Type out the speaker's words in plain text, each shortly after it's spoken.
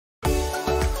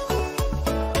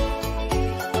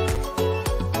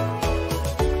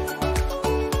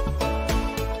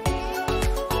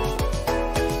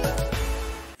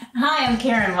I'm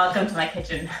Karen, welcome to my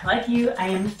kitchen. Like you, I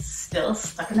am still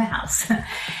stuck in the house.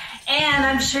 And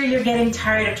I'm sure you're getting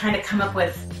tired of trying to come up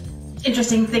with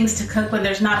interesting things to cook when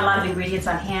there's not a lot of ingredients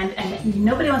on hand, and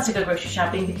nobody wants to go grocery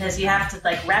shopping because you have to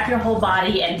like wrap your whole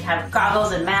body and have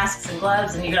goggles and masks and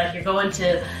gloves, and you're going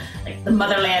to like the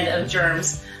motherland of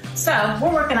germs. So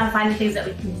we're working on finding things that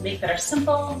we can make that are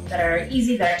simple, that are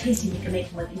easy, that are tasty, and you can make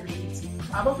them with ingredients you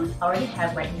probably already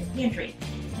have right in your pantry.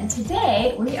 And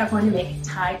today we are going to make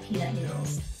Thai peanut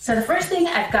noodles. So the first thing,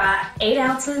 I've got 8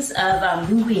 ounces of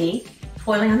linguine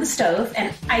boiling on the stove,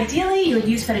 and ideally you would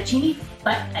use fettuccine,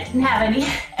 but I didn't have any,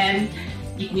 and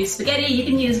you can use spaghetti, you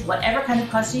can use whatever kind of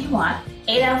pasta you want.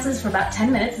 8 ounces for about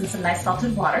 10 minutes in some nice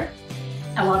salted water.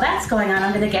 And while that's going on,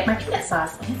 I'm gonna get my peanut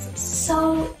sauce. And it's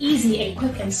so easy and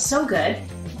quick and so good.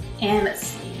 And let's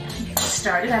see, to get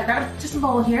started, I've got just a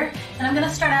bowl here, and I'm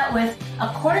gonna start out with a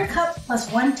 1/4 cup plus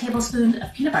 1 tablespoon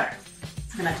of peanut butter.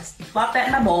 So I'm gonna just plop that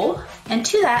in my bowl. And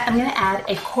to that, I'm gonna add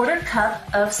a 1/4 cup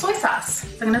of soy sauce.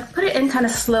 So I'm gonna put it in kind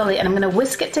of slowly, and I'm gonna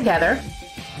whisk it together,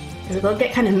 because it'll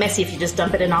get kind of messy if you just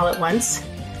dump it in all at once.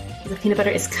 The peanut butter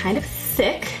is kind of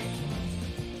thick.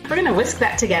 We're gonna whisk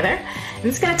that together, and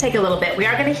it's gonna take a little bit. We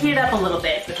are gonna heat it up a little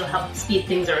bit, which will help speed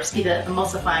things or speed the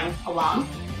emulsifying along.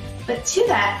 But to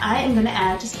that, I am gonna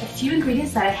add just a few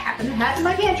ingredients that I happen to have in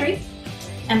my pantry.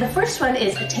 And the first one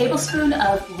is a tablespoon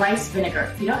of rice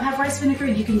vinegar. If you don't have rice vinegar,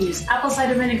 you can use apple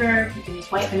cider vinegar, you can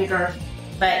use white vinegar,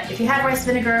 but if you have rice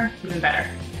vinegar, even better.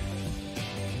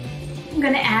 I'm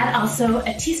gonna add also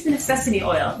a teaspoon of sesame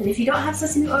oil. And if you don't have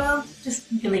sesame oil,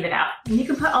 you can leave it out. And you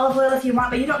can put olive oil if you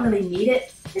want, but you don't really need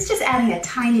it. It's just adding a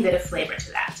tiny bit of flavor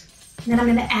to that. And then I'm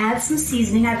gonna add some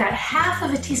seasoning. I've got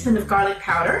 1/2 teaspoon of garlic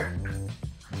powder.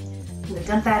 I'm gonna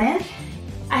dump that in.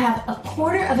 I have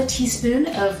 1/4 teaspoon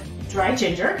of dried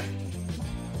ginger.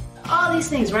 All these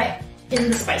things right in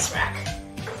the spice rack.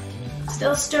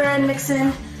 Still stirring,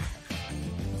 mixing.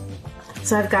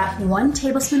 So I've got 1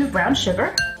 tablespoon of brown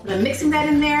sugar. I'm mixing that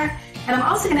in there. And I'm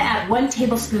also gonna add 1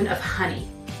 tablespoon of honey.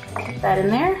 Put that in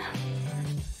there.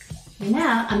 And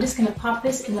now I'm just gonna pop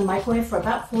this in the microwave for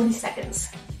about 40 seconds.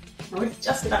 And we're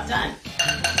just about done.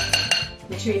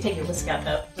 Make sure you take your whisk out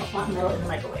though. Don't want metal in the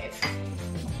microwave.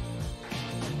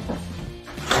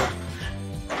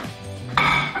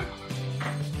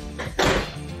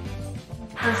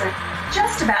 Those are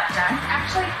just about done.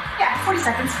 Actually, yeah, 40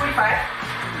 seconds, 45.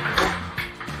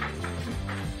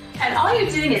 And all you're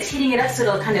doing is heating it up so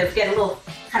it'll kind of get a little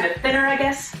kind of thinner, I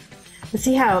guess. Let's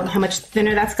see how much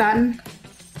thinner that's gotten.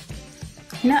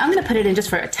 Now I'm gonna put it in just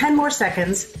for 10 more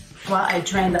seconds while I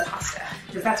drain the pasta,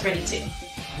 because that's ready too.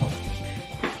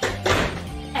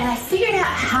 And I figured out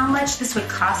how much this would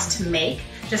cost to make.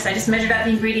 I just measured out the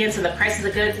ingredients and the price of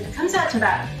the goods, and it comes out to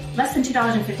about less than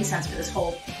 $2.50 for this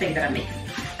whole thing that I'm making.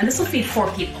 And this will feed 4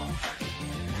 people.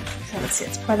 So let's see,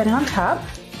 let's pour that on top.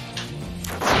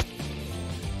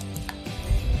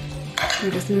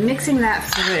 I'm just mixing that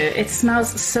through. It smells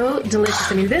so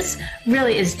delicious. I mean, this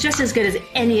really is just as good as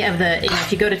any of the,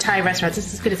 if you go to Thai restaurants, this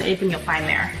is as good as anything you'll find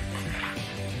there.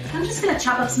 I'm just gonna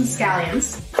chop up some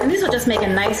scallions. And these will just make a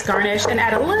nice garnish and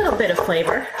add a little bit of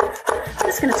flavor. I'm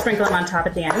just gonna sprinkle them on top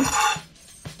at the end.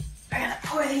 We're gonna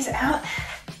pour these out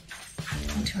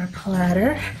into our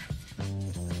platter.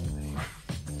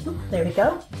 Ooh, there we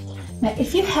go. Now,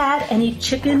 if you had any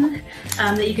chicken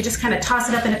that you could just kind of toss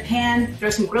it up in a pan, throw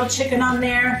some grilled chicken on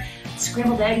there,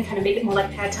 scrambled egg, and kind of make it more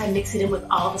like pad thai, mix it in with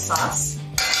all the sauce.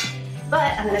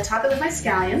 But I'm gonna top it with my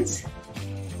scallions.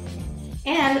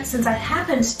 And since I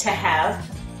happened to have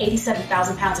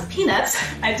 87,000 pounds of peanuts,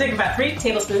 I took about 3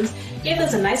 tablespoons, gave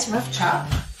those a nice rough chop.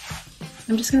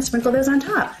 I'm just gonna sprinkle those on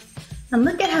top. And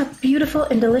look at how beautiful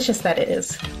and delicious that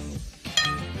is.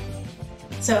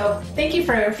 So thank you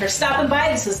for stopping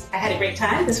by. I had a great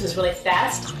time. This was really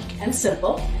fast and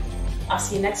simple. I'll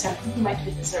see you next time. We might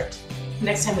do dessert.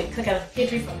 Next time we cook out of the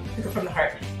pantry, cook it from the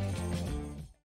heart.